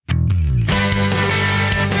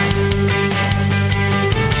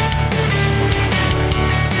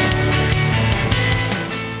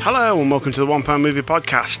Hello and welcome to the £1 Movie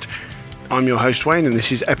Podcast. I'm your host Wayne and this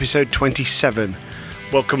is episode 27.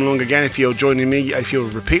 Welcome along again if you're joining me. If you're a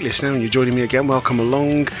repeat listener and you're joining me again, welcome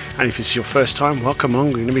along. And if it's your first time, welcome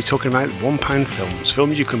along. We're going to be talking about £1 films.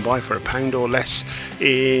 Films you can buy for £1 or less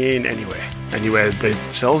in anywhere that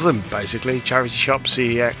sells them, basically. Charity shops,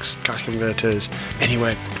 CEX, cash converters,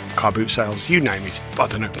 anywhere, car boot sales, you name it. I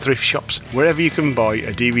don't know, thrift shops, wherever you can buy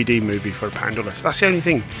a DVD movie for £1 or less. That's the only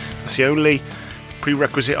thing. That's the only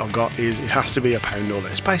prerequisite I've got, is it has to be £1 or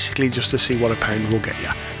less, basically just to see what £1 will get you.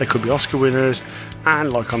 They could be Oscar winners,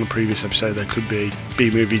 and like on the previous episode, there could be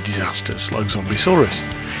B-movie disasters like Zombiesaurus,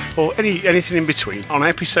 or anything in between. On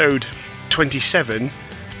episode 27,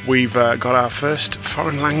 we've got our first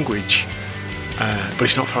foreign language, but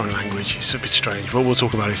it's not foreign language, it's a bit strange. Well, we'll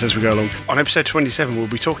talk about it as we go along. On episode 27, we'll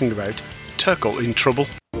be talking about Turkel In Touble.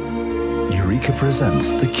 Eureka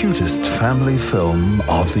presents the cutest family film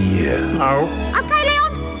of the year. No. Okay,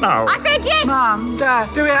 Leon? No. I said yes! Mum,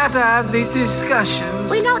 Dad, do we have to have these discussions?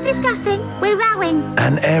 We're not discussing, we're rowing.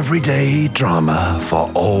 An everyday drama for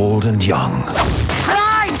old and young.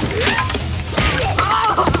 Right!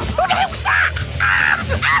 Oh! What the hell's that?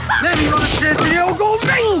 Maybe you want to test the old gold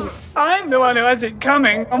ring? I'm the one who has it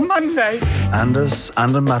coming on Monday. Anders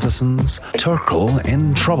and Mattison's Turkel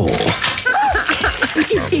In Trouble. Did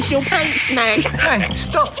you piss your pants, man? Hey,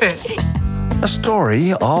 stop it. A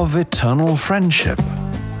story of eternal friendship.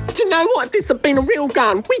 Do you know what? If this had been a real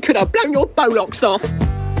gun, we could have blown your bollocks off.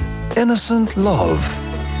 Innocent love.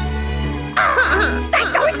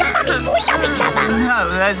 Thank God the mummies will love each other. No,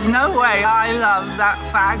 there's no way I love that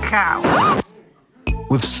fat cow.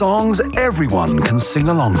 With songs everyone can sing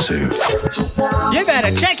along to. You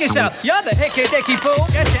better check yourself. You're the hicky-dicky fool.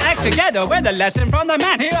 Get your act together with a lesson from the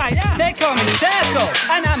man. Here I am. They call me Turkel,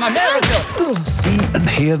 and I'm a miracle. See and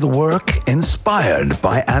hear the work inspired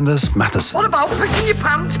by Anders Mattison. What about pissing your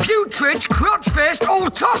pants, putrid, crotch-faced,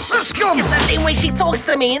 old tosser scum? It's just the way she talks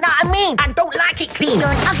to me, you know what I mean? I don't like it clean. You're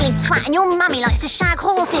an ugly twat and your mummy likes to shag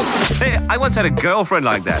horses. Hey, I once had a girlfriend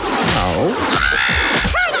like that. Can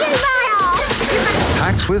you, my ass?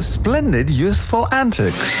 Packed with splendid youthful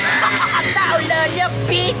antics, That'll learn you,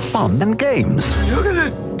 bitch. fun and games, You're gonna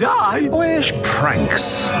die. boyish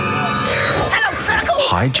pranks, Hello, Turkel.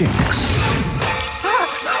 hijinks.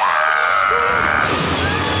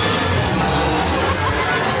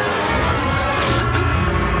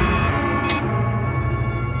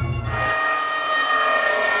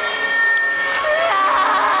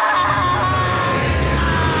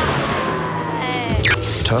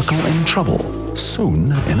 Turkel In Trouble.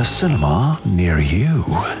 Soon in a cinema near you.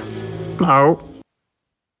 No.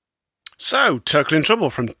 So, Turkel In Trouble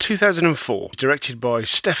from 2004, directed by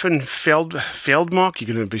Stefan Feldmark.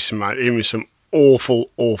 You're going to be hearing some awful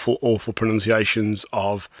pronunciations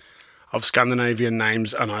of Scandinavian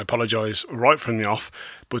names, and I apologise right from the off.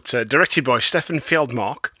 But directed by Stefan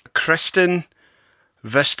Feldmark, Kresten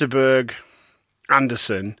Vesterberg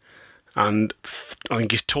Anderson, and I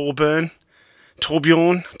think it's Torbjorn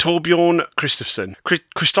Christopherson. I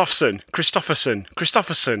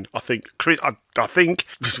think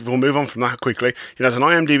we'll move on from that quickly. It has an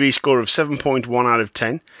IMDb score of 7.1 out of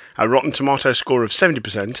 10, a Rotten Tomato score of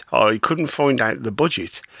 70%. I couldn't find out the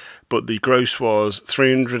budget, but the gross was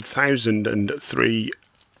 $300,003,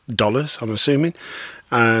 I'm assuming.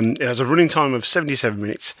 It has a running time of 77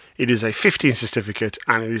 minutes. It is a 15 certificate,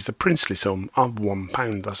 and it is the princely sum of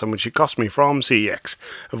 £1. That's how much it cost me from CEX,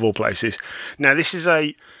 of all places. Now, this is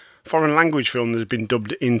a foreign language film that has been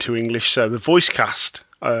dubbed into English, so the voice cast,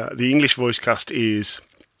 the English voice cast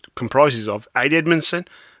comprises of Ade Edmondson,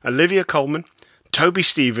 Olivia Colman, Toby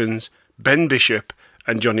Stevens, Ben Bishop,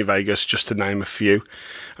 and Johnny Vegas, just to name a few.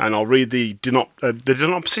 And I'll read the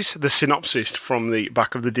synopsis from the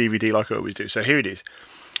back of the DVD like I always do. So here it is.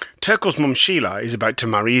 Turkel's mum Sheila is about to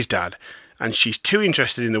marry his dad, and she's too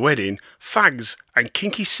interested in the wedding, fags, and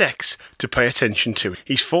kinky sex to pay attention to it.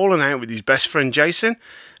 He's fallen out with his best friend Jason,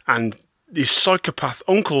 and his psychopath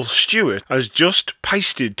uncle Stuart has just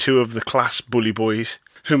pasted two of the class bully boys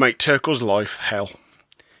who make Turkel's life hell.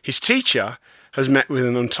 His teacher has met with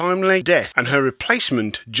an untimely death, and her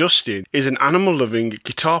replacement, Justin, is an animal-loving,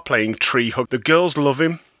 guitar-playing tree hug. The girls love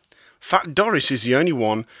him. Fat Doris is the only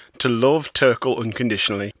one to love Turkel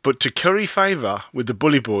unconditionally, but to curry favour with the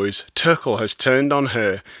bully boys, Turkel has turned on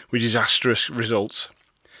her with disastrous results.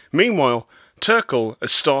 Meanwhile, Turkel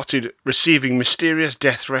has started receiving mysterious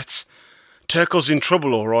death threats. Turkel's in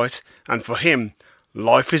trouble, all right, and for him,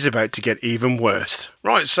 life is about to get even worse.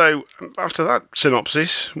 Right, so after that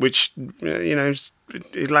synopsis, which,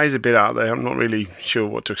 it lays a bit out there, I'm not really sure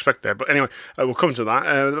what to expect there. But anyway, we'll come to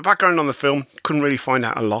that. The background on the film, couldn't really find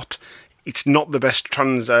out a lot. It's not the best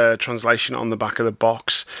translation on the back of the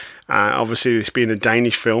box. Obviously, this being a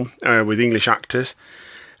Danish film with English actors.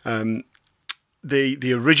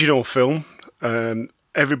 The original film,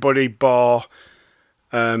 everybody bar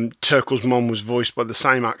Turkel's mom was voiced by the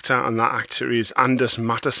same actor, and that actor is Anders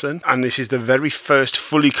Matthesen. And this is the very first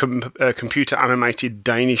fully computer animated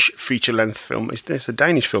Danish feature-length film. It's a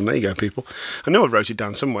Danish film. There you go, people. I know I wrote it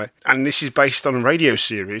down somewhere. And this is based on a radio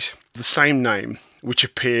series of the same name, which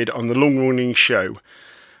appeared on the long-running show,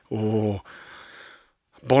 or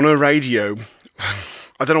Bonner Radio.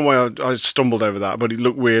 I don't know why I stumbled over that, but it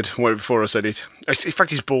looked weird before I said it. In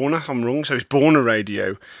fact, it's Borner. I'm wrong. So it's Borner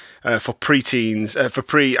Radio for pre-teens, for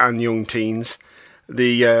pre and young teens.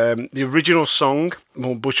 The original song,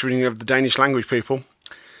 more butchering of the Danish language, people.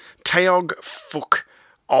 Teog fuck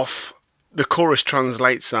off. The chorus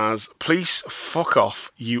translates as, please fuck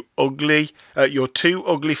off, you ugly, you're too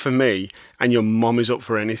ugly for me, and your mum is up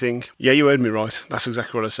for anything. Yeah, you heard me right. That's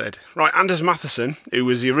exactly what I said. Right, Anders Matthesen, who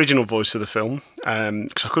was the original voice of the film,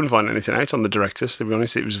 because I couldn't find anything out on the directors, to be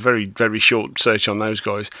honest. It was a very, very short search on those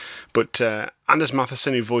guys. But Anders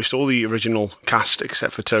Matthesen, who voiced all the original cast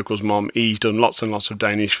except for Turkel's mom, he's done lots and lots of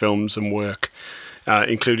Danish films and work.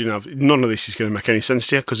 Including, none of this is going to make any sense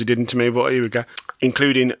to you because it didn't to me, but here we go.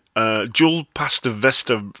 Including Jul Pasta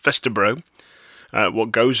Vesterbro,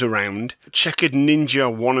 What Goes Around, Checkered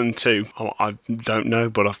Ninja 1 and 2. I don't know,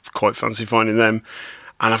 but I quite fancy finding them.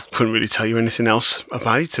 And I couldn't really tell you anything else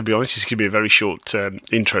about it, to be honest. It's going to be a very short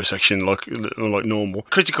intro section, like normal.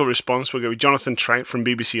 Critical response, we'll go with Jonathan Trout from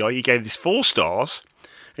BBCI. He gave this 4 stars.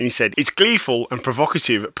 And he said, it's gleeful and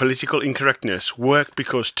provocative political incorrectness work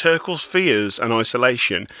because Turkel's fears and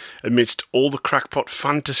isolation amidst all the crackpot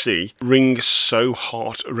fantasy rings so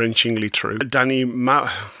heart-wrenchingly true. Danny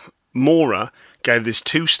Mora gave this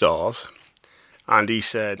 2 stars. And he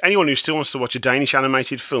said, anyone who still wants to watch a Danish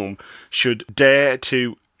animated film should dare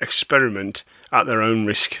to experiment at their own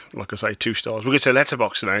risk. Like I say, 2 stars. We'll get to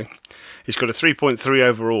Letterboxd now. It's got a 3.3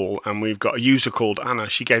 overall, and we've got a user called Anna.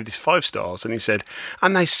 She gave this 5 stars, and he said,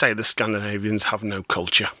 and they say the Scandinavians have no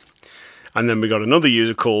culture. And then we got another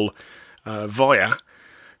user called Via,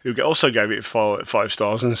 who also gave it 5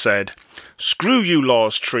 stars and said, screw you,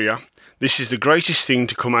 Lars Trier. This is the greatest thing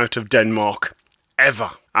to come out of Denmark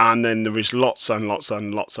ever. And then there is lots and lots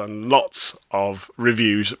and lots and lots of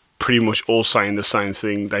reviews pretty much all saying the same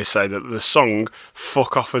thing. They say that the song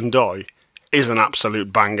Fuck Off and Die is an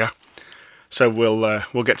absolute banger. So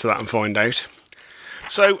we'll get to that and find out.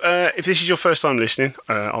 So if this is your first time listening,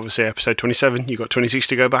 obviously episode 27, you've got 26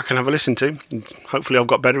 to go back and have a listen to. Hopefully I've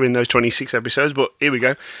got better in those 26 episodes, but here we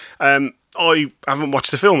go. I haven't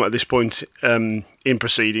watched the film at this point in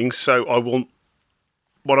proceedings, so I won't.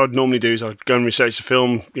 What I'd normally do is I'd go and research the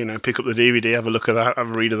film, pick up the DVD, have a look at that,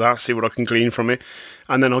 have a read of that, see what I can glean from it,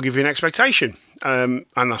 and then I'll give you an expectation. And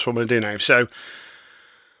that's what I'm going to do now. So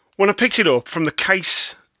when I picked it up from the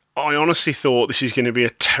case, I honestly thought this is going to be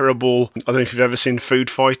a terrible, I don't know if you've ever seen Food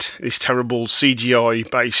Fight, this terrible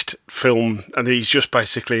CGI-based film, and he's just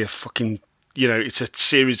basically a fucking, it's a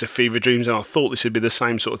series of fever dreams, and I thought this would be the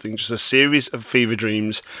same sort of thing, just a series of fever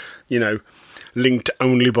dreams, linked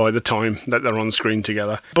only by the time that they're on screen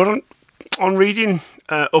together. But on reading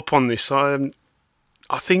up on this, I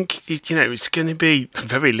think, it's going to be at the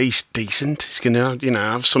very least decent. It's going to,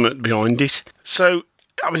 have something behind it. So,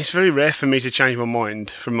 it's very rare for me to change my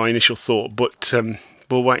mind from my initial thought, but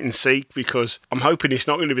we'll wait and see, because I'm hoping it's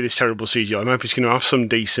not going to be this terrible CGI. I'm hoping it's going to have some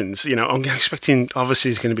decence. I'm expecting,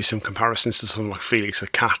 obviously, there's going to be some comparisons to something like Felix the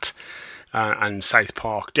Cat and South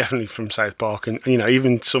Park, definitely from South Park, and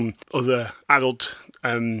even some other adult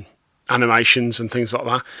animations and things like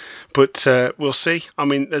that. But we'll see.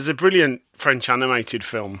 There's a brilliant French animated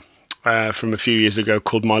film from a few years ago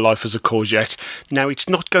called My Life as a Courgette. Now, it's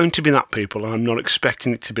not going to be that, people, and I'm not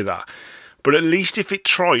expecting it to be that. But at least if it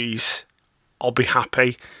tries, I'll be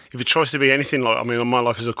happy. If it tries to be anything like, My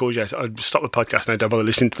Life as a Courgette, I'd stop the podcast now, don't bother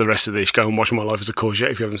listening to the rest of this. Go and watch My Life as a Courgette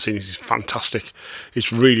if you haven't seen it. It's fantastic.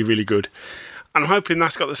 It's really, really good. And I'm hoping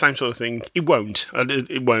that's got the same sort of thing. It won't.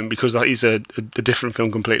 It won't, because that is a different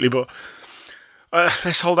film completely. But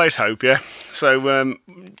let's hold out hope, yeah. So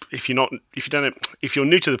if you're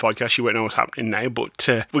new to the podcast, you won't know what's happening now. But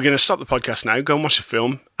we're going to stop the podcast now, go and watch the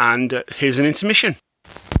film, and here's an intermission.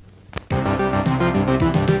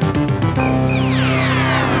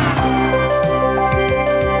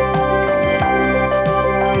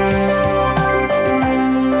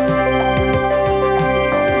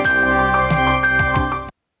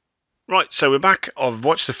 Right, So we're back. I've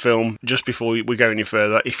watched the film. Just before we go any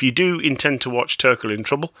further, if you do intend to watch Turkel in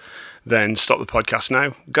Trouble, then stop the podcast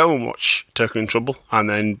now. Go and watch Turkel in Trouble, and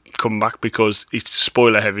then come back, because it's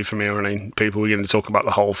spoiler heavy from here on in. People, we're going to talk about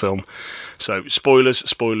the whole film. So spoilers,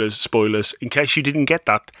 spoilers, spoilers. In case you didn't get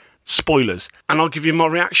that, spoilers. And I'll give you my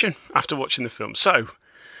reaction after watching the film. So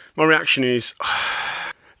my reaction is,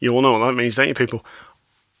 you all know what that means, don't you, people?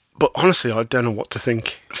 But honestly, I don't know what to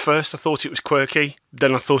think. First, I thought it was quirky.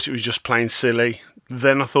 Then I thought it was just plain silly.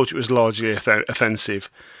 Then I thought it was largely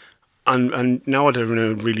offensive. And now I don't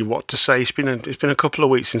know really what to say. It's been a couple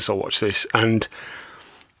of weeks since I watched this, and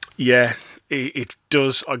yeah, it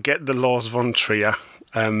does. I get the Lars von Trier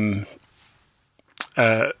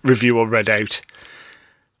review I read out,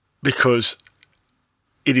 because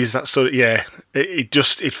it is that sort of, yeah.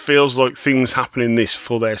 It feels like things happen in this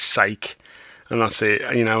for their sake, and that's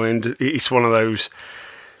it. You know, and it's one of those.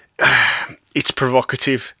 It's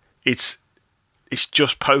provocative. It's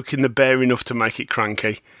just poking the bear enough to make it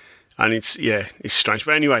cranky. And it's strange.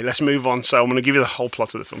 But anyway, let's move on. So I'm going to give you the whole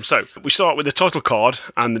plot of the film. So we start with the title card,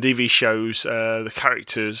 and the DV shows the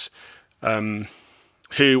characters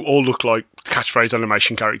who all look like catchphrase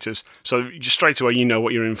animation characters. So just straight away you know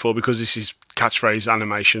what you're in for, because this is catchphrase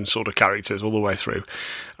animation sort of characters all the way through.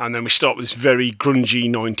 And then we start with this very grungy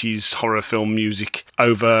 90s horror film music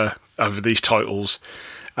over these titles,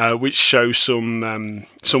 which shows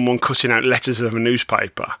someone cutting out letters of a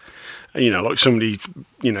newspaper. You know, like somebody,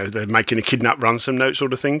 you know, they're making a kidnap ransom note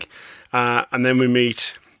sort of thing. And then we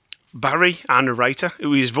meet Barry, our narrator,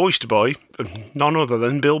 who is voiced by none other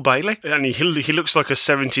than Bill Bailey. And he looks like a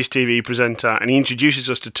 70s TV presenter, and he introduces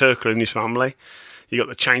us to Turkel and his family. You got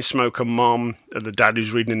the chain smoker mom, and the dad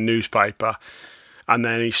who's reading a newspaper, and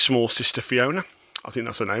then his small sister Fiona. I think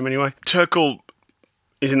that's her name anyway. Turkel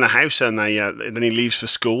is in the house, and then he leaves for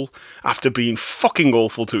school after being fucking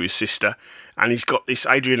awful to his sister. And he's got this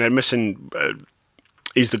Adrian Emerson,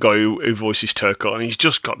 is the guy who voices Turkel, and he's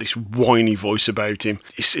just got this whiny voice about him.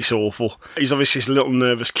 It's awful. He's obviously this little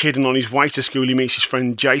nervous kid, and on his way to school he meets his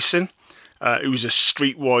friend Jason, who's a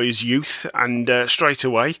streetwise youth, and straight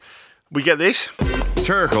away we get this.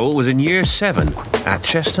 Turkel was in year 7 at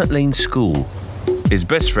Chestnut Lane School. His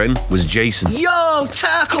best friend was Jason. Yo,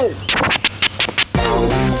 Turkel!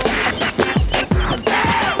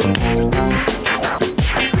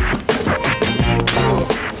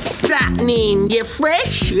 Satnin, you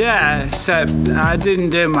fresh? Yeah, except I didn't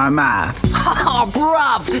do my maths. Oh,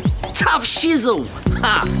 bruv, tough shizzle.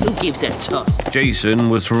 Ha, who gives a toss? Jason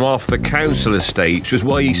was from off the council estate, which was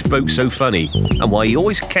why he spoke so funny, and why he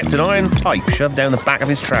always kept an iron pipe shoved down the back of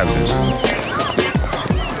his trousers.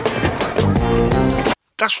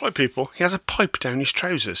 That's right, people. He has a pipe down his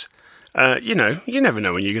trousers. You know, you never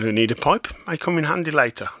know when you're going to need a pipe. May come in handy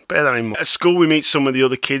later. Bear that in mind. At school, we meet some of the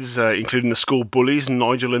other kids, including the school bullies,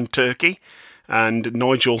 Nigel and Turkey. And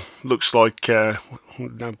Nigel looks like, no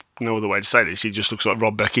other way to say this, he just looks like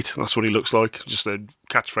Rob Beckett. That's what he looks like, just a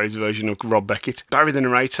catchphrase version of Rob Beckett. Barry, the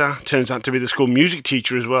narrator, turns out to be the school music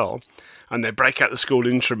teacher as well. And they break out the school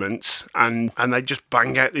instruments, and they just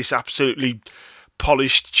bang out this absolutely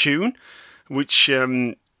polished tune, which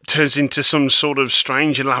turns into some sort of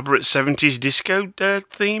strange, elaborate 70s disco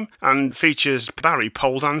theme, and features Barry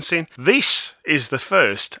pole dancing. This is the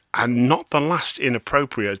first and not the last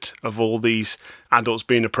inappropriate of all these adults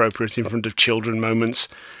being appropriate in front of children moments.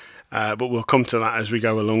 But we'll come to that as we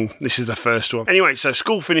go along. This is the first one. Anyway, so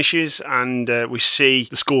school finishes, and we see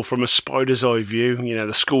the school from a spider's eye view. You know,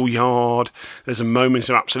 the schoolyard. There's a moment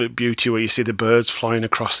of absolute beauty where you see the birds flying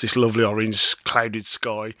across this lovely orange clouded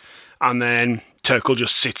sky. And then Turkel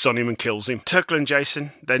just sits on him and kills him. Turkel and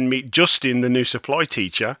Jason then meet Justin, the new supply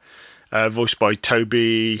teacher, voiced by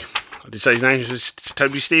Toby... I did say his name. Was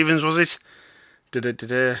Toby Stevens, was it?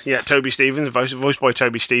 Yeah, Toby Stevens, voiced by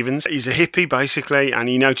Toby Stevens. He's a hippie, basically, and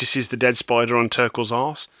he notices the dead spider on Turkel's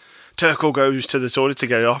arse. Turkel goes to the toilet to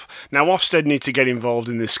get it off. Now, Ofsted need to get involved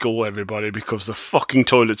in this school, everybody, because the fucking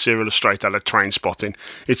toilets here are straight out of Train Spotting.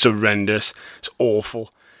 It's horrendous. It's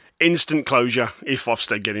awful. Instant closure if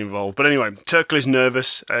Ofsted get involved. But anyway, Turkel is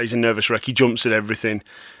nervous. He's a nervous wreck. He jumps at everything.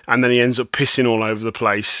 And then he ends up pissing all over the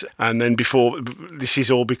place. And then this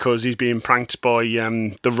is all because he's being pranked by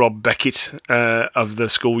the Rob Beckett of the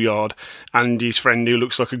schoolyard and his friend who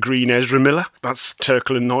looks like a green Ezra Miller. That's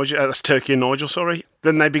Turkel and Nigel. That's Turkey and Nigel, sorry.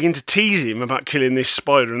 Then they begin to tease him about killing this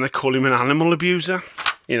spider, and they call him an animal abuser.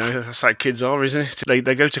 You know, that's how kids are, isn't it?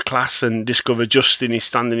 They go to class and discover Justin is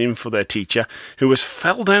standing in for their teacher, who has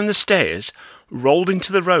fell down the stairs rolled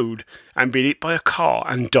into the road and been hit by a car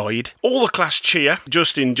and died. All the class cheer.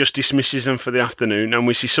 Justin just dismisses them for the afternoon, and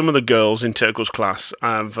we see some of the girls in Turkel's class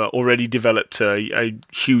have already developed a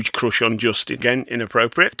huge crush on Justin. Again,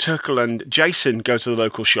 inappropriate. Turkel and Jason go to the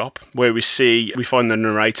local shop where we find the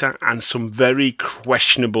narrator and some very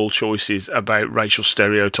questionable choices about racial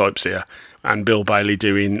stereotypes here. And Bill Bailey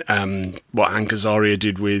doing what Hank Azaria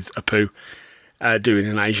did with Apu. Doing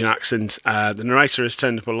an Asian accent. The narrator has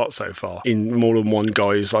turned up a lot so far in more than one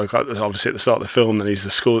guy. He's like obviously at the start of the film, then he's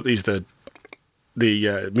the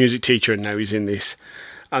music teacher, and now he's in this.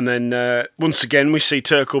 And then once again we see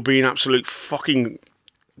Turkel being absolutely fucking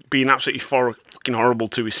horrible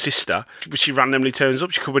to his sister, but she randomly turns up.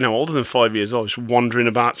 She could be no older than 5 years old, just wandering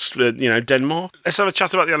about Denmark. Let's have a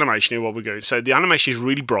chat about the animation here while we're going. So the animation is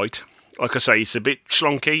really bright. Like I say, it's a bit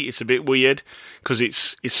schlonky, it's a bit weird, because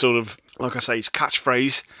it's sort of, like I say, it's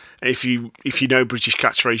catchphrase. If you know British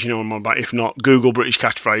catchphrase, you know what I'm on about. If not, Google British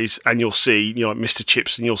catchphrase, and you'll see, like Mr.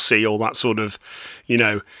 Chips, and you'll see all that sort of,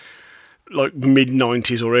 like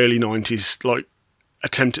mid-90s or early 90s, like,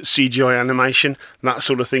 attempt at CGI animation, that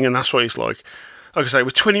sort of thing, and that's what it's like. Like I say,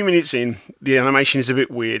 we're 20 minutes in, the animation is a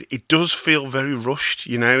bit weird. It does feel very rushed,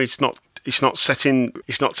 it's not taking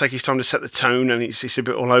its time to set the tone, and it's a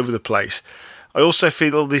bit all over the place. I also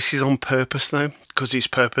feel this is on purpose though, because it's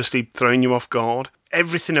purposely throwing you off guard.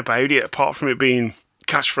 Everything about it, apart from it being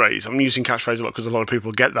catchphrase, I'm using catchphrase a lot because a lot of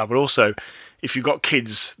people get that, but also, if you've got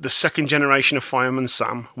kids, the second generation of Fireman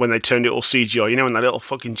Sam, when they turned it all CGI, when that little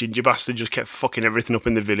fucking ginger bastard just kept fucking everything up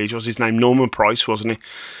in the village, what was his name? Norman Price, wasn't he?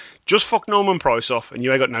 Just fuck Norman Price off, and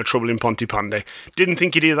you ain't got no trouble in Pontypandy. Didn't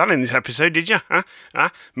think you'd hear that in this episode, did you? Huh?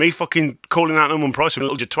 Me fucking calling out Norman Price a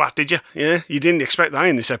little twat, did you? Yeah? You didn't expect that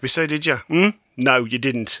in this episode, did you? No, you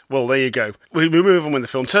didn't. Well, there you go. We move on with the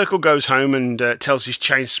film. Turkel goes home and tells his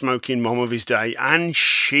chain-smoking mom of his day, and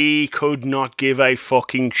she could not give a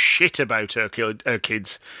fucking shit about her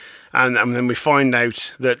kids. And then we find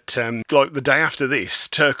out that, the day after this,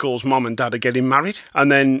 Turkel's mom and dad are getting married,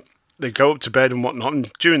 and then they go up to bed and whatnot,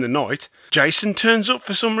 and during the night, Jason turns up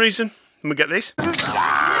for some reason. And we get this. Open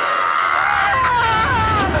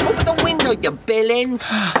the window, you billin'.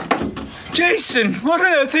 Jason, what on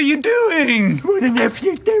earth are you doing? What on earth are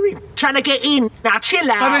you doing? Trying to get in. Now chill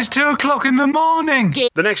out. But it's 2 o'clock in the morning.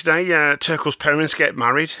 The next day, Turkel's parents get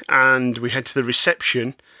married, and we head to the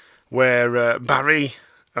reception where Barry,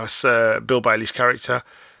 that's Bill Bailey's character,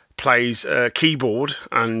 plays keyboard,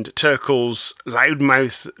 and Turkel's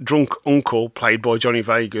loudmouth drunk uncle, played by Johnny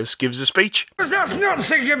Vegas, gives a speech. That's not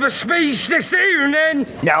to give a speech this evening.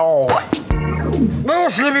 No.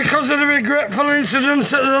 Mostly because of the regretful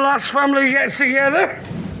incidents at the last family get-together.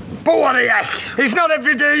 But what the heck? It's not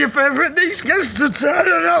every day your favourite niece gets to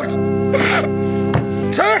turn out.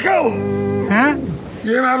 Turkel! Huh?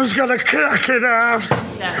 Your mum's got a cracking ass.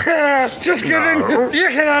 Just kidding. You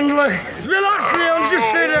can handle it. Relax, Leon,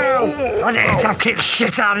 just sit down. I hate to have kicked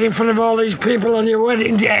shit out in front of all these people on your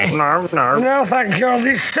wedding day. No. No, thank God.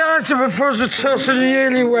 It's time to propose a toast to the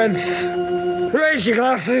newlyweds. Raise your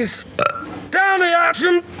glasses. Down the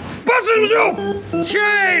action. Bottoms up.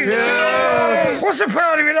 Cheers. Yes. What's a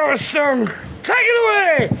party without a song? Take it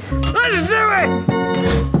away. Let's do it.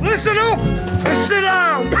 Listen up and sit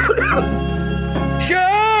down. Sheila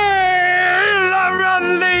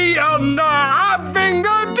and Leon are having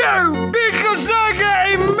a do because they're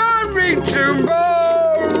getting married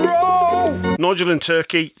tomorrow. Nigel and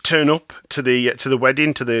Turkey turn up to the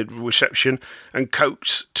wedding, to the reception, and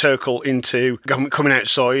coax Turkel into coming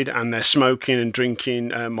outside, and they're smoking and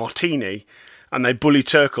drinking martini. And they bully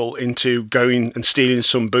Turkel into going and stealing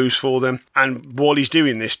some booze for them. And while he's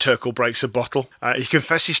doing this, Turkel breaks a bottle. He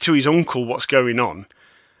confesses to his uncle what's going on.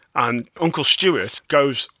 And Uncle Stuart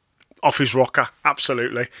goes off his rocker,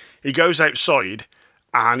 absolutely. He goes outside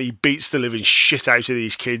and he beats the living shit out of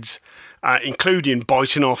these kids, including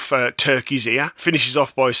biting off Turkey's ear. Finishes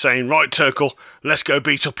off by saying, "Right, Turkel, let's go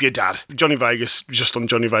beat up your dad." Johnny Vegas, just on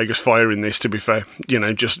Johnny Vegas fire in this, to be fair. You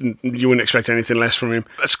wouldn't expect anything less from him.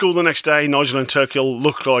 At school the next day, Nigel and Turkey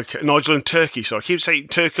look like... Nigel and Turkey, sorry. I keep saying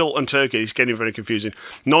Turkel and Turkey. It's getting very confusing.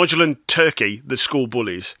 Nigel and Turkey, the school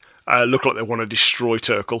bullies, look like they want to destroy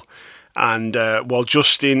Turkel. And while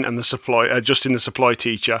Justin, the supply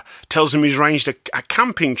teacher, tells him he's arranged a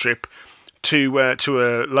camping trip to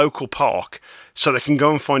a local park so they can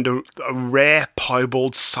go and find a rare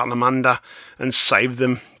piebald salamander and save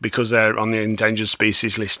them because they're on the endangered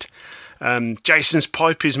species list. Jason's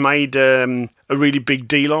pipe is made a really big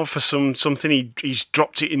deal of for something. He's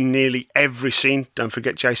dropped it in nearly every scene. Don't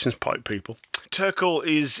forget Jason's pipe, people. Turkel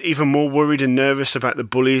is even more worried and nervous about the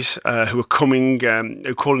bullies who are coming,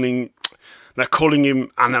 They're calling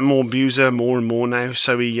him animal abuser more and more now.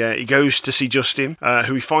 So he goes to see Justin,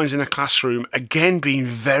 who he finds in a classroom, again being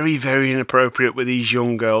very, very inappropriate with these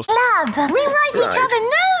young girls. Love, we write each other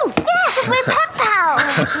notes. Yeah, we're pen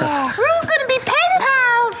pals. Yeah. We're all going to be pen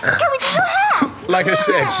pals. Can we do your hair? Like I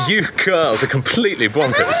said, you girls are completely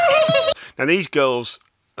bonkers. Now, these girls,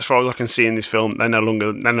 as far as I can see in this film, they're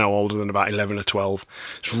no older than about 11 or 12.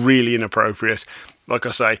 It's really inappropriate. Like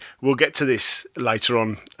I say, we'll get to this later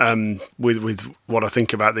on with what I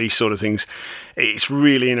think about these sort of things. It's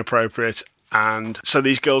really inappropriate. And so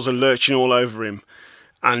these girls are lurching all over him.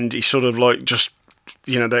 And he's sort of like just,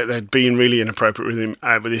 you know, they're being really inappropriate with him,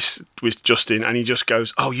 with Justin. And he just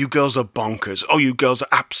goes, "Oh, you girls are bonkers. Oh, you girls are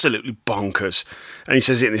absolutely bonkers." And he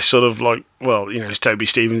says it in this sort of like, well, you know, it's Toby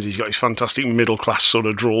Stephens. He's got his fantastic middle class sort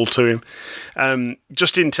of drawl to him.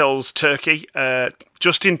 Justin tells Turkey to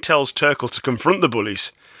confront the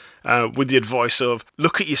bullies with the advice of,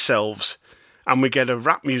 "Look at yourselves," and we get a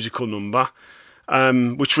rap musical number,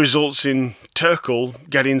 which results in Turkel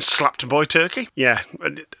getting slapped by Turkey. Yeah,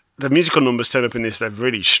 the musical numbers turn up in this. They're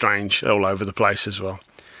really strange, all over the place as well.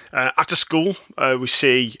 After school, we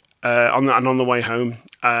see on the way home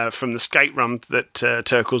from the skate ramp that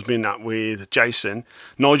Turkel's been at with Jason,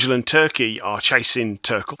 Nigel and Turkey are chasing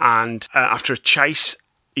Turkel, and after a chase,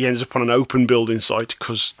 he ends up on an open building site,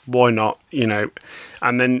 because why not, you know?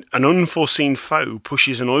 And then an unforeseen foe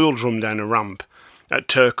pushes an oil drum down a ramp at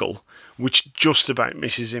Turkel, which just about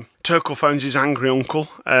misses him. Turkel phones his angry uncle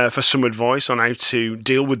for some advice on how to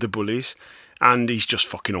deal with the bullies, and he's just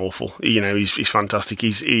fucking awful. You know, he's fantastic.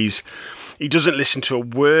 He doesn't listen to a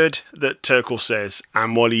word that Turkel says,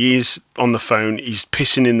 and while he is on the phone, he's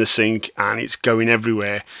pissing in the sink, and it's going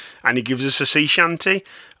everywhere. And he gives us a sea shanty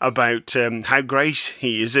about how great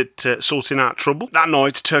he is at sorting out trouble. That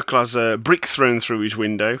night, Turkel has a brick thrown through his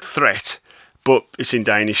window. Threat. But it's in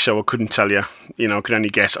Danish, so I couldn't tell you. You know, I can only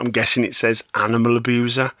guess. I'm guessing it says animal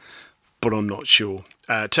abuser, but I'm not sure.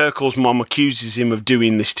 Turkel's mom accuses him of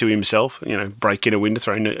doing this to himself, you know, breaking a window,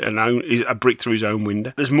 throwing a brick through his own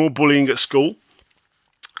window. There's more bullying at school,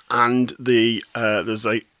 and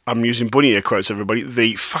I'm using bunny ear quotes, everybody,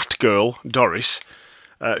 the fat girl, Doris,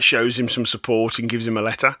 shows him some support and gives him a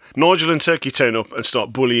letter. Nigel and Turkey turn up and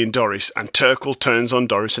start bullying Doris, and Turkel turns on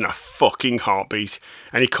Doris in a fucking heartbeat,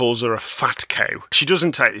 and he calls her a fat cow. She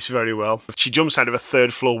doesn't take this very well. She jumps out of a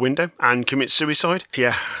third floor window and commits suicide.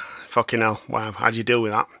 Yeah, fucking hell. Wow, how do you deal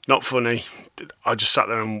with that? Not funny. I just sat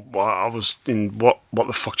there and I was in what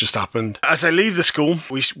the fuck just happened. As they leave the school,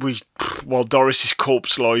 while Doris's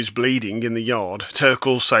corpse lies bleeding in the yard,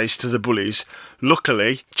 Turkel says to the bullies,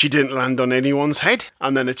 "Luckily, she didn't land on anyone's head."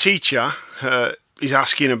 And then a teacher is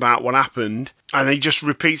asking about what happened, and he just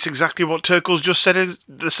repeats exactly what Turkel's just said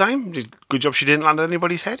the same. Good job she didn't land on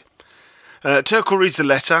anybody's head. Turkel reads the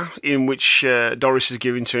letter in which Doris is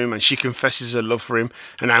giving to him, and she confesses her love for him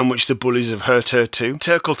and how much the bullies have hurt her too.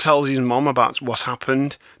 Turkel tells his mom about what's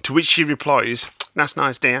happened, to which she replies, "That's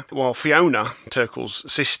nice, dear." While Fiona,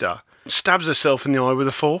 Turkel's sister, stabs herself in the eye with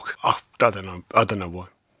a fork. I don't know why.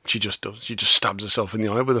 She just does. She just stabs herself in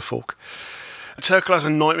the eye with a fork. Turkel has a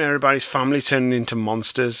nightmare about his family turning into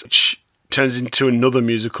monsters, which turns into another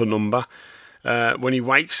musical number. When he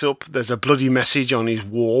wakes up, there's a bloody message on his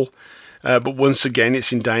wall. But once again,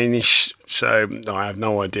 it's in Danish, so I have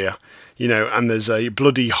no idea. You know, and there's a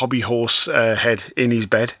bloody hobby horse head in his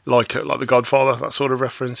bed, like The Godfather, that sort of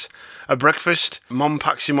reference. At breakfast, Mom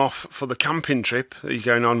packs him off for the camping trip that he's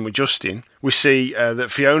going on with Justin. We see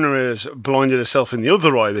that Fiona has blinded herself in the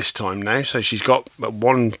other eye this time now, so she's got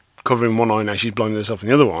one covering one eye now, she's blinded herself in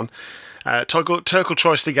the other one. Turkel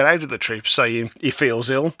tries to get out of the trip, saying he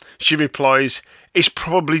feels ill. She replies, "It's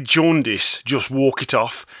probably jaundice, just walk it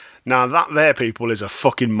off." Now, that there, people, is a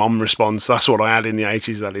fucking mom response. That's what I had in the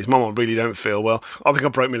 80s, that is. Mom, I really don't feel well. I think I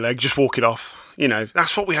broke my leg. Just walk it off. You know,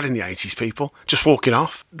 that's what we had in the 80s, people. Just walk it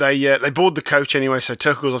off. They board the coach anyway, so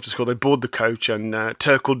Turkel goes off to school. They board the coach, and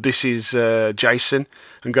Turkel disses Jason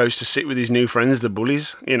and goes to sit with his new friends, the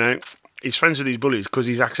bullies. You know, he's friends with these bullies because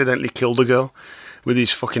he's accidentally killed a girl with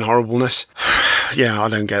his fucking horribleness. Yeah, I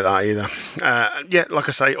don't get that either. Yeah, like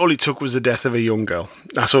I say, all it took was the death of a young girl.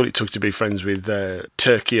 That's all it took to be friends with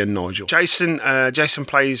Turkey and Nigel. Jason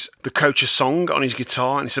plays the coach a song on his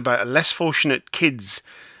guitar, and it's about a less fortunate kids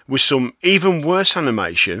with some even worse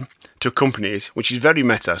animation to accompany it, which is very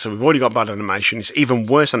meta. So we've already got bad animation. It's even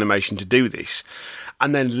worse animation to do this.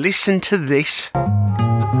 And then listen to this.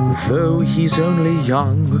 Though he's only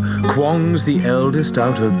young, Kwong's the eldest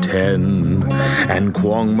out of 10. And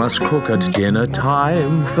Kwong must cook at dinner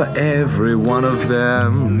time for every one of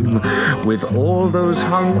them. With all those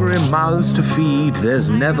hungry mouths to feed, there's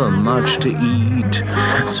never much to eat.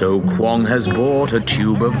 So Kwong has bought a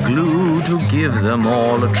tube of glue to give them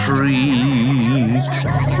all a treat.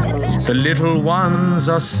 The little ones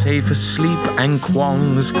are safe asleep and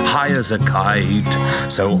Kwong's high as a kite.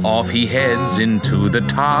 So off he heads into the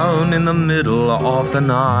town in the middle of the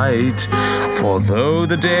night. For though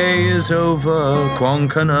the day is over, Kwong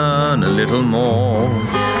can earn a little more.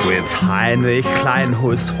 With Heinrich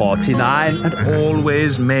Kleinhus 49 and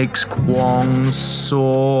always makes Kwong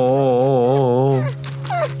sore.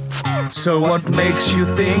 So what makes you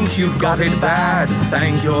think you've got it bad?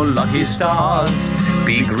 Thank your lucky stars.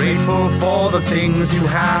 Be grateful for the things you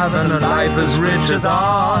have and a life as rich as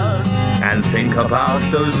ours. And think about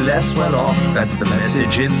those less well off, that's the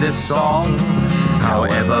message in this song.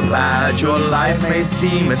 However bad your life may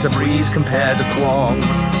seem, it's a breeze compared to Kwong.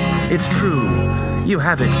 It's true, you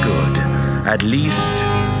have it good, at least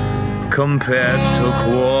compared to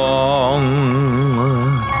Kwong.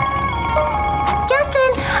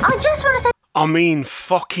 I just want to say... I mean,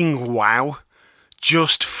 fucking wow.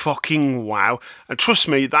 Just fucking wow. And trust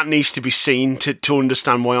me, that needs to be seen to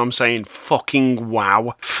understand why I'm saying fucking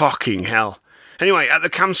wow. Fucking hell. Anyway, at the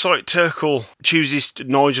campsite, Turkel chooses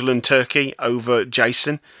Nigel and Turkey over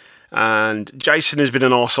Jason. And Jason has been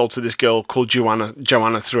an arsehole to this girl called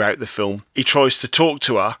Joanna throughout the film. He tries to talk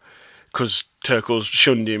to her because Turkel's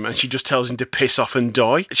shunned him, and she just tells him to piss off and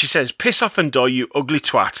die. She says, "Piss off and die, you ugly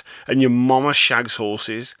twat, and your mama shags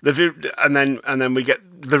horses." And then we get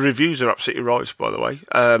the reviews are absolutely right, by the way.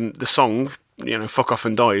 The song, "Fuck Off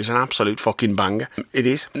and Die" is an absolute fucking banger. It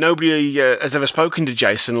is. Nobody has ever spoken to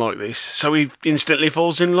Jason like this, so he instantly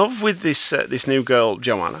falls in love with this new girl,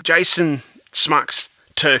 Joanna. Jason smacks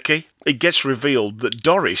Turkey. It gets revealed that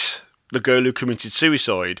Doris, the girl who committed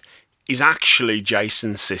suicide, is actually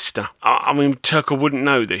Jason's sister. I mean, Turkel wouldn't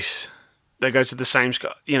know this. They go to the same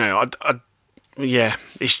school. Yeah,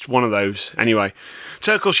 it's one of those. Anyway,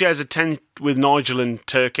 Turkel shares a tent with Nigel and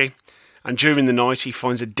Turkey, and during the night he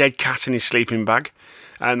finds a dead cat in his sleeping bag,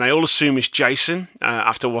 and they all assume it's Jason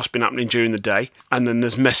after what's been happening during the day. And then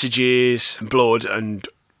there's messages, blood, and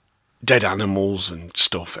dead animals and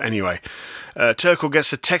stuff. Anyway, Turkel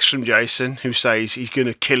gets a text from Jason who says he's going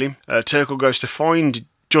to kill him. Turkel goes to find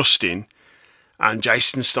Justin, and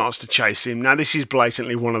Jason starts to chase him. Now, this is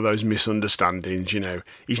blatantly one of those misunderstandings,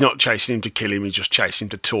 He's not chasing him to kill him, he's just chasing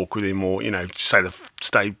him to talk with him or, stay the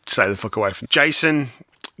fuck away from him. Jason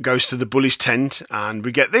goes to the bully's tent, and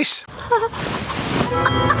we get this.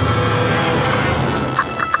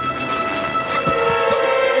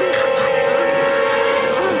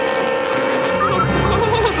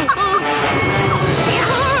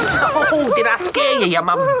 Did I scare you, you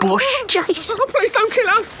mum bush? Jason, please don't kill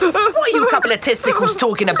us. What are you couple of testicles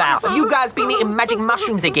talking about? Have you guys been eating magic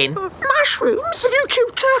mushrooms again? Mushrooms? Have you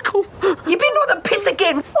killed Turkel? You been on the piss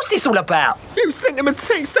again? What's this all about? You sent him a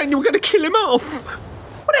text saying you were going to kill him off.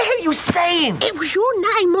 What the hell are you saying? It was your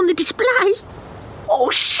name on the display. Oh,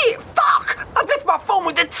 shit, fuck! I've left my phone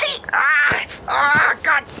with the tea.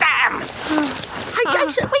 God damn! Hey,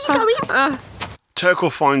 Jason, where you going?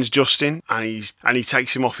 Turkel finds Justin, and he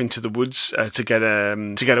takes him off into the woods to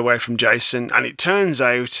get away from Jason. And it turns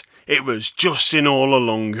out it was Justin all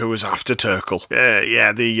along who was after Turkel.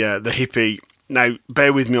 The hippie. Now,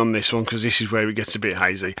 bear with me on this one because this is where it gets a bit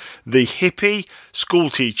hazy. The hippie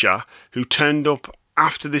school teacher who turned up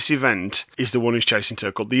after this event is the one who's chasing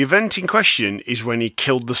Turkel. The event in question is when he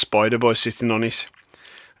killed the spider by sitting on it.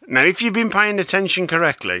 Now, if you've been paying attention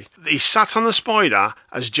correctly, he sat on the spider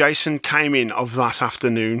as Jason came in of that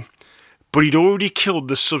afternoon, but he'd already killed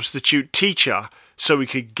the substitute teacher so he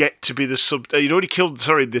could get to be the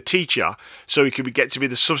the teacher so he could get to be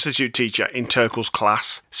the substitute teacher in Turkel's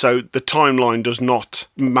class. So the timeline does not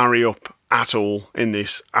marry up at all in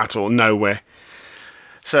this, at all, nowhere.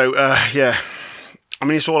 So, I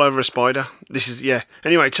mean, it's all over a spider.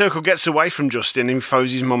 Anyway, Turkel gets away from Justin and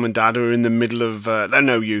phones his mum and dad who are in the middle of... they're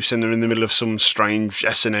no use and they're in the middle of some strange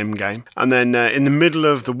S&M game. And then in the middle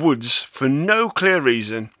of the woods, for no clear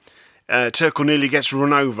reason, Turkel nearly gets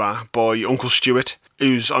run over by Uncle Stuart,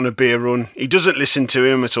 who's on a beer run. He doesn't listen to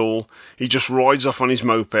him at all. He just rides off on his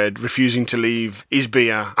moped, refusing to leave his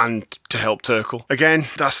beer and to help Turkel. Again,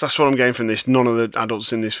 that's what I'm getting from this. None of the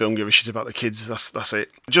adults in this film give a shit about the kids. That's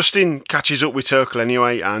it. Justin catches up with Turkel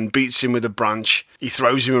anyway and beats him with a branch. He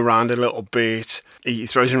throws him around a little bit. He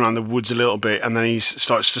throws him around the woods a little bit, and then he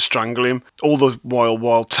starts to strangle him, all the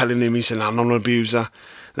while telling him he's an animal abuser.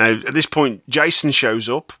 Now, at this point, Jason shows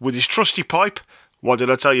up with his trusty pipe. What did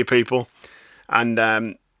I tell you, people? And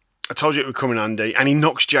I told you it would come in handy. And he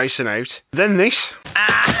knocks Jason out. Then this.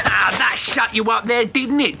 That shut you up there,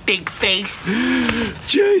 didn't it, big face?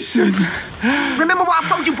 Jason. Remember what I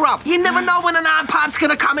told you, bruv? You never know when an iron pipe's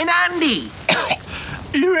gonna come in handy.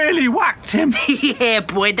 You really whacked him. Yeah,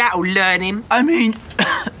 boy, that'll learn him. I mean,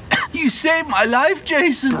 you saved my life,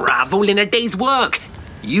 Jason. Bruv, all in a day's work.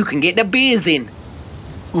 You can get the beers in.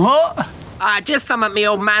 What? Just something me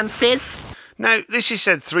old man says. Now, this is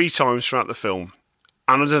said 3 times throughout the film,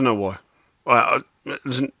 and I don't know why. I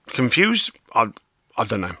wasn't confused. I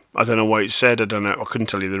don't know. I don't know why it's said. I don't know. I couldn't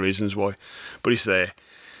tell you the reasons why, but it's there.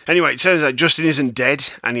 Anyway, it turns out Justin isn't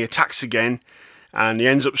dead, and he attacks again, and he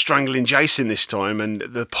ends up strangling Jason this time. And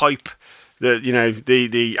the pipe,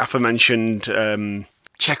 the aforementioned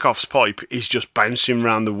Chekhov's pipe, is just bouncing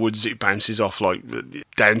around the woods. It bounces off like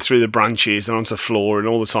down through the branches and onto the floor, and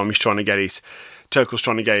all the time he's trying to get it. Turkel's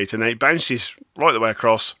trying to get it, and then it bounces right the way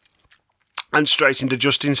across and straight into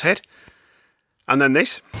Justin's head. And then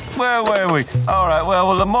this. Where were we? All right,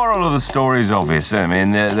 well, the moral of the story is obvious. I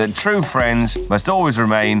mean, the true friends must always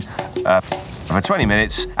remain for 20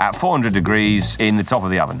 minutes at 400 degrees in the top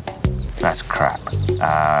of the oven. That's crap.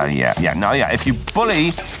 If you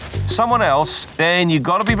bully someone else, then you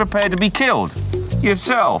got to be prepared to be killed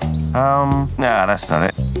yourself. That's not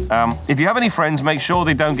it. If you have any friends, make sure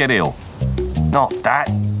they don't get ill. Not that.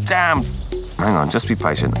 Damn. Hang on, just be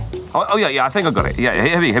patient. I think I got it.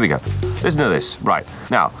 Yeah, here we go. Listen to this. Right.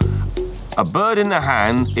 Now, a bird in the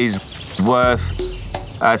hand is worth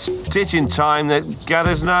a stitch in time that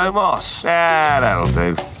gathers no moss. That'll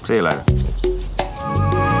do. See you later.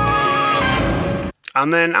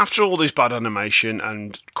 And then, after all this bad animation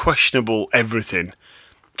and questionable everything,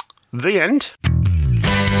 the end.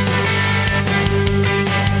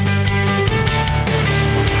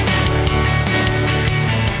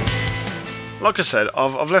 Like I said,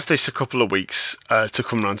 I've left this a couple of weeks to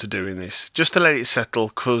come around to doing this, just to let it settle,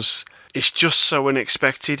 because it's just so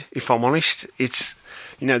unexpected, if I'm honest. It's,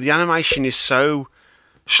 the animation is so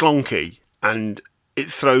schlonky, and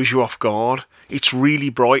it throws you off guard. It's really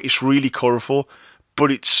bright, it's really colourful,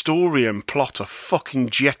 but its story and plot are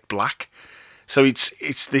fucking jet black. So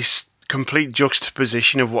it's this complete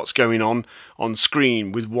juxtaposition of what's going on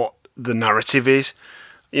screen with what the narrative is.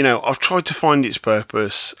 I've tried to find its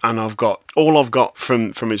purpose, and all I've got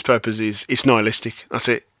from its purpose is it's nihilistic. That's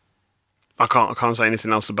it. I can't say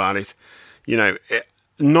anything else about it.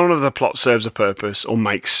 None of the plot serves a purpose or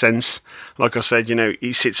makes sense. Like I said,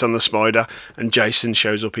 he sits on the spider, and Justin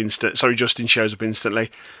shows up instantly,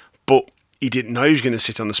 but he didn't know he was going to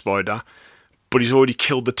sit on the spider. But he's already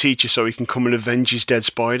killed the teacher, so he can come and avenge his dead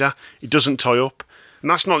spider. He doesn't tie up. And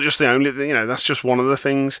that's not just the only thing, that's just one of the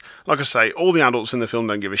things. Like I say, all the adults in the film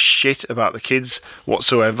don't give a shit about the kids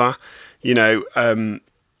whatsoever. There's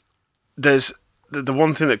the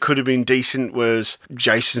one thing that could have been decent was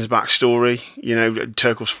Jason's backstory.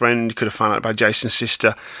 Turkel's friend could have found out about Jason's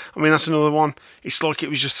sister. I mean, that's another one. It's like it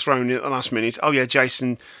was just thrown in at the last minute. Oh yeah,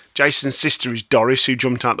 Jason's sister is Doris, who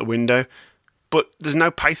jumped out the window. But there's no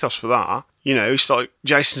pathos for that. It's like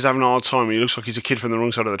Jason's having a hard time and he looks like he's a kid from the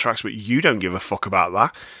wrong side of the tracks, but you don't give a fuck about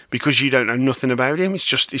that because you don't know nothing about him. It's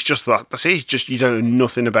just that. That's it. It's just you don't know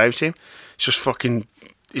nothing about him. It's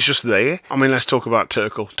just there. I mean, let's talk about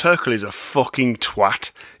Turkel. Turkel is a fucking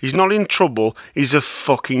twat. He's not in trouble. He's a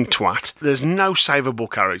fucking twat. There's no savable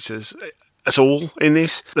characters at all in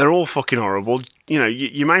this. They're all fucking horrible.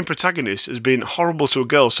 Your main protagonist has been horrible to a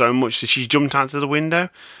girl so much that she's jumped out of the window.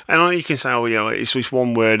 And I know you can say, it's just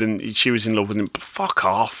one word and she was in love with him. But fuck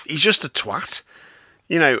off. He's just a twat.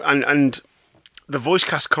 And the voice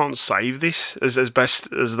cast can't save this as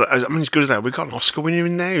best as good as that. We've got an Oscar winner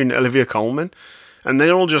in there, in Olivia Colman. And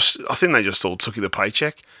I think they just all took the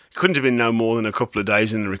paycheck. It couldn't have been no more than a couple of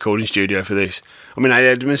days in the recording studio for this. I mean,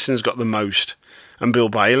 Edmondson's got the most. And Bill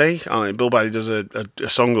Bailey. Bill Bailey does a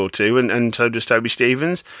song or two, and so does Toby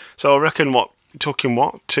Stevens. So I reckon it took him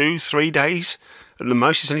 2-3 days at the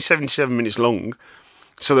most. It's only 77 minutes long.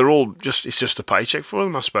 So they're all it's just a paycheck for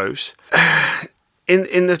them, I suppose.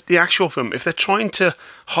 In the actual film, if they're trying to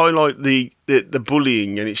highlight the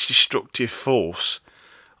bullying and its destructive force,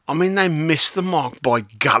 I mean, they miss the mark by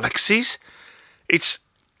galaxies. It's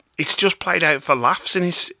it's just played out for laughs, and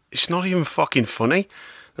it's not even fucking funny.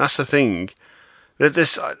 That's the thing.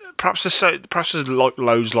 There's perhaps there's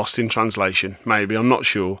loads lost in translation. Maybe, I'm not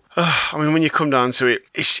sure. I mean, when you come down to it,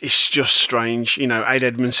 it's just strange. You know, Ade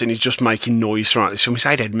Edmondson is just making noise throughout this film. It's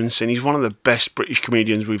Ade Edmondson. He's one of the best British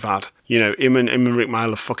comedians we've had. You know, him and Rick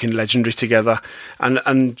Mayall are fucking legendary together,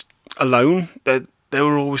 and alone they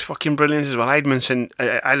were always fucking brilliant as well. Ade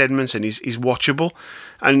Edmondson is watchable,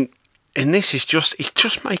 and in this he's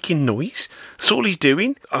just making noise. That's all he's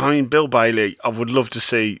doing. I mean, Bill Bailey, I would love to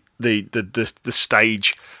see the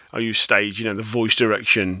stage. I use stage, you know, the voice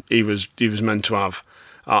direction he was meant to have.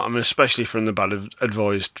 I mean, especially from the bad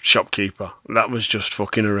advised shopkeeper. That was just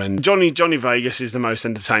fucking horrendous. Johnny Vegas is the most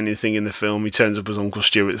entertaining thing in the film. He turns up as Uncle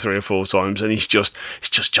Stuart 3 or 4 times, and it's just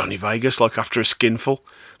Johnny Vegas, like after a skinful.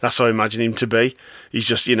 That's how I imagine him to be. He's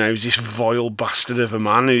just, you know, he's this vile bastard of a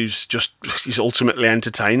man he's ultimately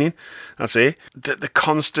entertaining. That's it. The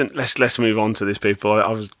constant, let's move on to this, people.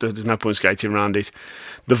 There's no point skating around it.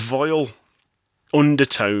 The vile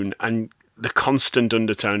undertone and the constant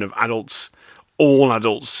undertone of all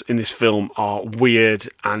adults in this film are weird,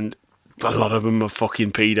 and a lot of them are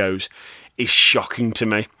fucking pedos, is shocking to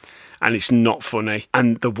me. And it's not funny.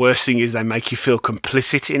 And the worst thing is they make you feel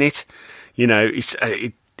complicit in it. You know,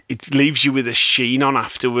 it leaves you with a sheen on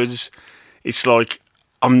afterwards. It's like,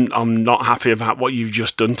 I'm not happy about what you've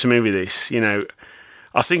just done to me with this. You know,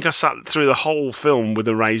 I think I sat through the whole film with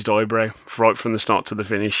a raised eyebrow right from the start to the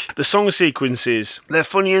finish. The song sequences, they're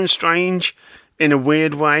funny and strange in a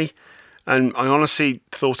weird way. And I honestly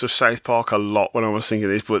thought of South Park a lot when I was thinking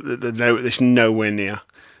of this, but there's nowhere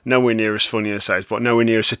near as funny as South Park, nowhere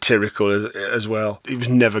near as satirical as well. It was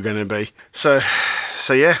never going to be. So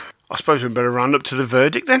yeah, I suppose we better round up to the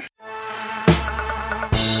verdict then.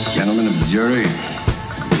 Gentlemen of the jury,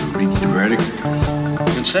 you reached a verdict.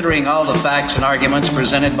 Considering all the facts and arguments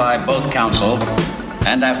presented by both counsel,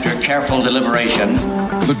 and after careful deliberation,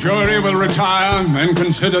 the jury will retire and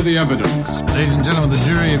consider the evidence. Ladies and gentlemen of the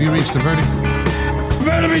jury, have you reached a verdict?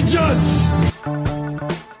 Prepare to be judged!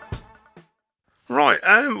 Right,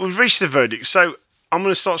 we've reached the verdict, so I'm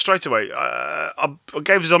going to start straight away. I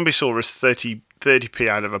gave Zombiesaurus 30p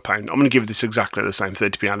out of £1. I'm going to give this exactly the same,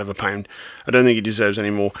 30p out of £1. I don't think it deserves any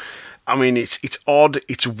more. I mean, it's odd,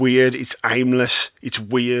 it's weird, it's aimless, it's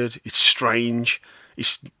weird, it's strange.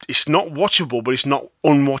 It's not watchable, but it's not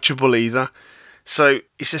unwatchable either. So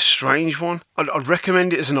it's a strange one. I'd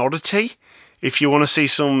recommend it as an oddity if you want to see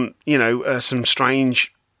some, you know, some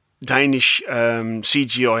strange Danish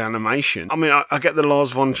CGI animation. I mean, I get the Lars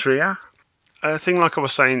von Trier thing, like I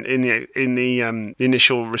was saying in the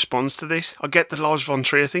initial response to this. I get the Lars von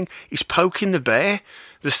Trier thing. He's poking the bear.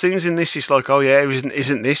 There's things in this. It's like, oh yeah,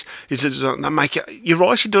 isn't this? That make it? You're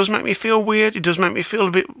right. It does make me feel weird. It does make me feel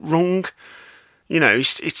a bit wrong. You know,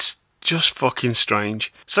 it's just fucking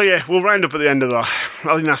strange. So yeah, we'll round up at the end of that.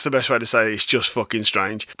 I think that's the best way to say it. It's just fucking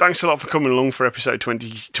strange. Thanks a lot for coming along for episode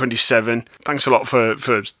 27. Thanks a lot for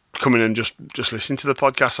coming and just listening to the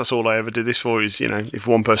podcast. That's all I ever do this for, is, you know, if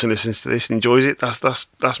one person listens to this and enjoys it,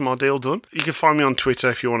 that's my deal done. You can find me on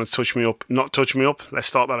Twitter if you want to touch me up. Let's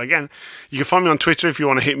start that again. You can find me on Twitter if you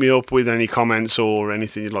want to hit me up with any comments or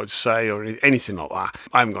anything you'd like to say or anything like that.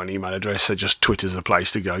 I haven't got an email address, so just Twitter's the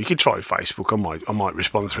place to go. You can try Facebook. I might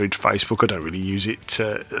respond through to Facebook. I don't really use it.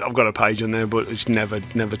 I've got a page on there, but it's never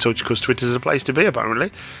touched, because Twitter's the place to be,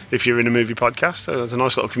 apparently, if you're in a movie podcast. So there's a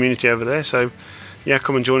nice little community over there, so yeah,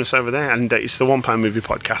 come and join us over there. And it's the £1 Movie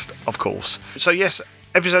Podcast, of course. So yes,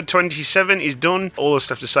 episode 27 is done. All that's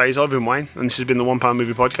left to say is I've been Wayne, and this has been the £1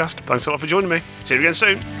 Movie Podcast. Thanks a lot for joining me. See you again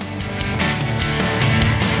soon.